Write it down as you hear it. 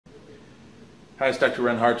Hi, it's Dr.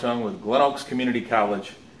 Ren Hartung with Glen Oaks Community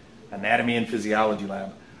College Anatomy and Physiology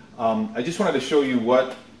Lab. I just wanted to show you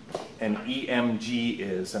what an EMG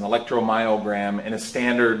is, an electromyogram, in a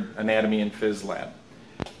standard anatomy and phys lab.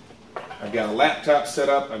 I've got a laptop set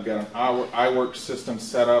up, I've got an iWork system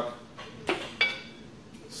set up,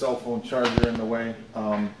 cell phone charger in the way,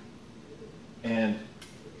 and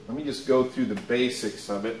let me just go through the basics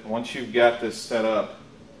of it. Once you've got this set up,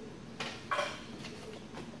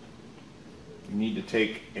 you need to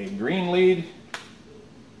take a green lead,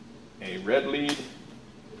 a red lead,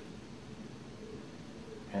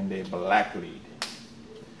 and a black lead.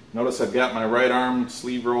 Notice I've got my right arm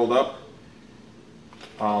sleeve rolled up.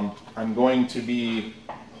 I'm going to be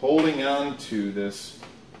holding on to this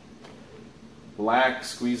black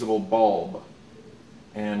squeezable bulb.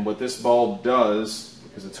 And what this bulb does,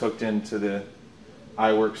 because it's hooked into the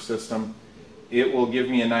iWork system, it will give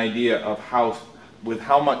me an idea of with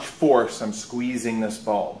how much force I'm squeezing this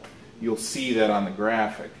bulb. You'll see that on the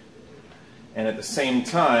graphic. And at the same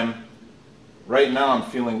time, right now I'm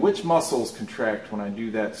feeling which muscles contract when I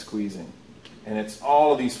do that squeezing. And it's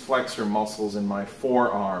all of these flexor muscles in my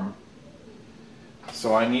forearm.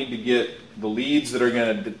 So I need to get the leads that are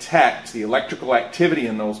going to detect the electrical activity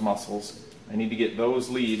in those muscles. I need to get those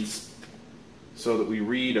leads so that we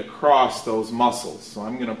read across those muscles. So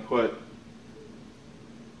I'm going to put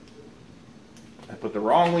the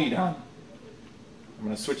wrong lead on. I'm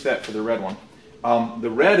going to switch that for the red one.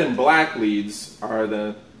 The red and black leads are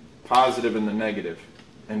the positive and the negative.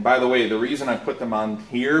 And by the way, the reason I put them on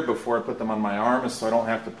here before I put them on my arm is so I don't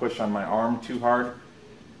have to push on my arm too hard.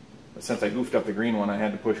 But since I goofed up the green one, I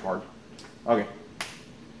had to push hard. Okay.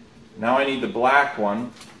 Now I need the black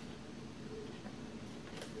one.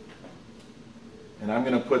 And I'm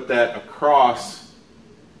going to put that across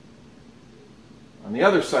on the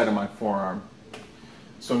other side of my forearm.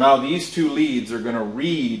 So now these two leads are going to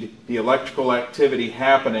read the electrical activity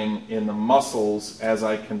happening in the muscles as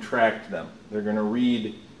I contract them. They're going to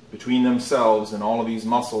read between themselves, and all of these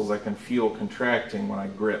muscles I can feel contracting when I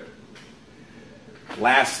grip.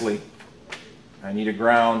 Lastly, I need a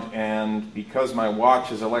ground, and because my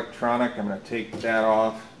watch is electronic, I'm going to take that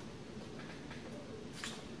off.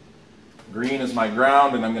 Green is my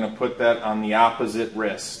ground, and I'm going to put that on the opposite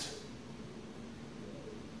wrist.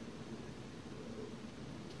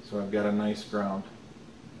 So I've got a nice ground.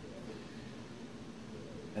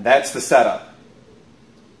 And that's the setup.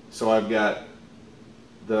 So I've got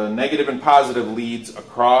the negative and positive leads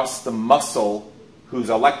across the muscle whose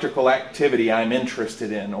electrical activity I'm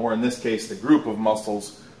interested in, or in this case the group of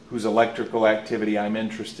muscles whose electrical activity I'm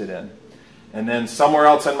interested in. And then somewhere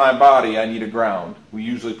else in my body I need a ground. We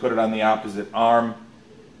usually put it on the opposite arm.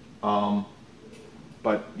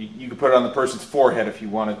 But you could put it on the person's forehead if you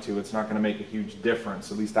wanted to. It's not going to make a huge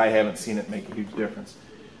difference. At least I haven't seen it make a huge difference.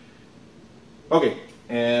 Okay,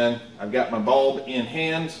 and I've got my bulb in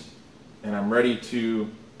hand, and I'm ready to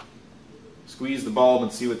squeeze the bulb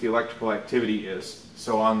and see what the electrical activity is.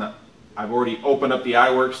 So I've already opened up the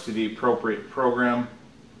iWorks to the appropriate program,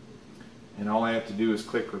 and all I have to do is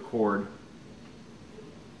click record.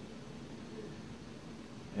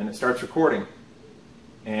 And it starts recording.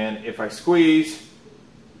 And if I squeeze,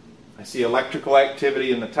 I see electrical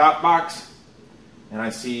activity in the top box, and I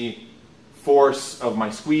see force of my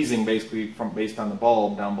squeezing basically based on the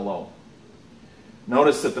bulb down below.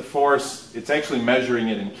 Notice that the force, it's actually measuring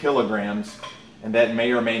it in kilograms, and that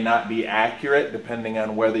may or may not be accurate depending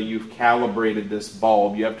on whether you've calibrated this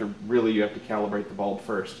bulb. You have to calibrate the bulb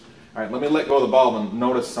first. All right, let me let go of the bulb and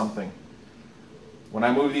notice something. When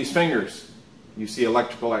I move these fingers, you see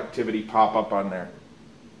electrical activity pop up on there.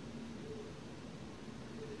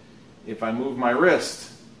 If I move my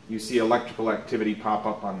wrist, you see electrical activity pop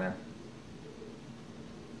up on there.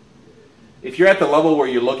 If you're at the level where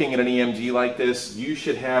you're looking at an EMG like this, you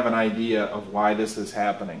should have an idea of why this is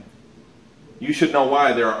happening. You should know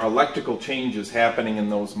why there are electrical changes happening in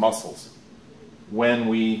those muscles when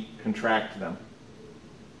we contract them.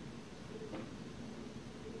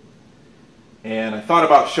 And I thought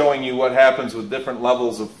about showing you what happens with different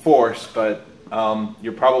levels of force, but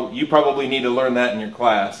you probably need to learn that in your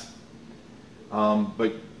class.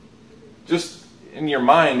 But just in your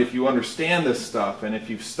mind, if you understand this stuff, and if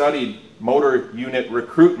you've studied motor unit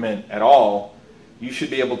recruitment at all, you should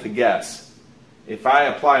be able to guess. If I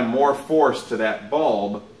apply more force to that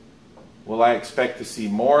bulb, will I expect to see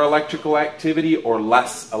more electrical activity or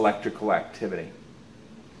less electrical activity?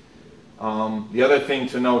 The other thing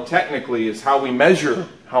to know technically is how we measure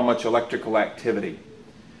how much electrical activity.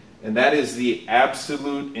 And that is the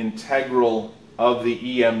absolute integral of the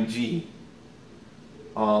EMG.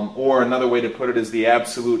 or another way to put it is the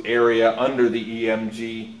absolute area under the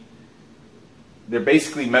EMG. They're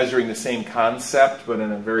basically measuring the same concept, but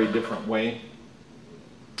in a very different way.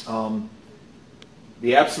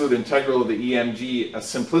 The absolute integral of the EMG, a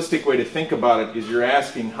simplistic way to think about it is you're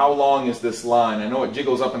asking how long is this line? I know it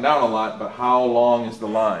jiggles up and down a lot, but how long is the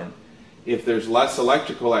line? If there's less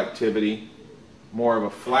electrical activity, more of a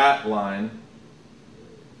flat line,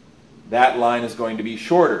 that line is going to be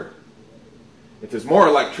shorter. If there's more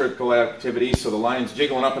electrical activity, so the line's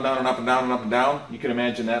jiggling up and down and up and down and up and down, you can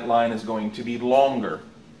imagine that line is going to be longer.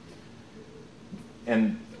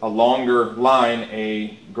 And a longer line,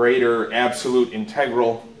 a greater absolute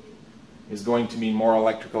integral, is going to mean more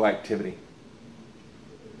electrical activity.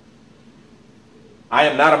 I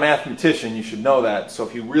am not a mathematician, you should know that. So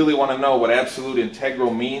if you really want to know what absolute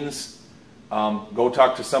integral means, go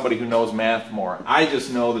talk to somebody who knows math more. I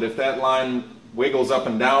just know that if that line wiggles up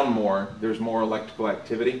and down more, there's more electrical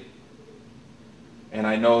activity. And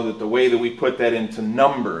I know that the way that we put that into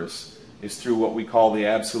numbers is through what we call the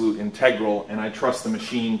absolute integral, and I trust the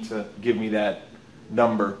machine to give me that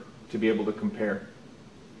number to be able to compare.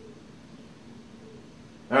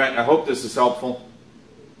 All right, I hope this is helpful.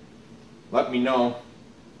 Let me know.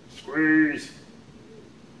 Squeeze.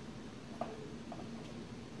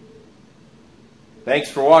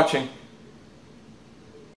 Thanks for watching.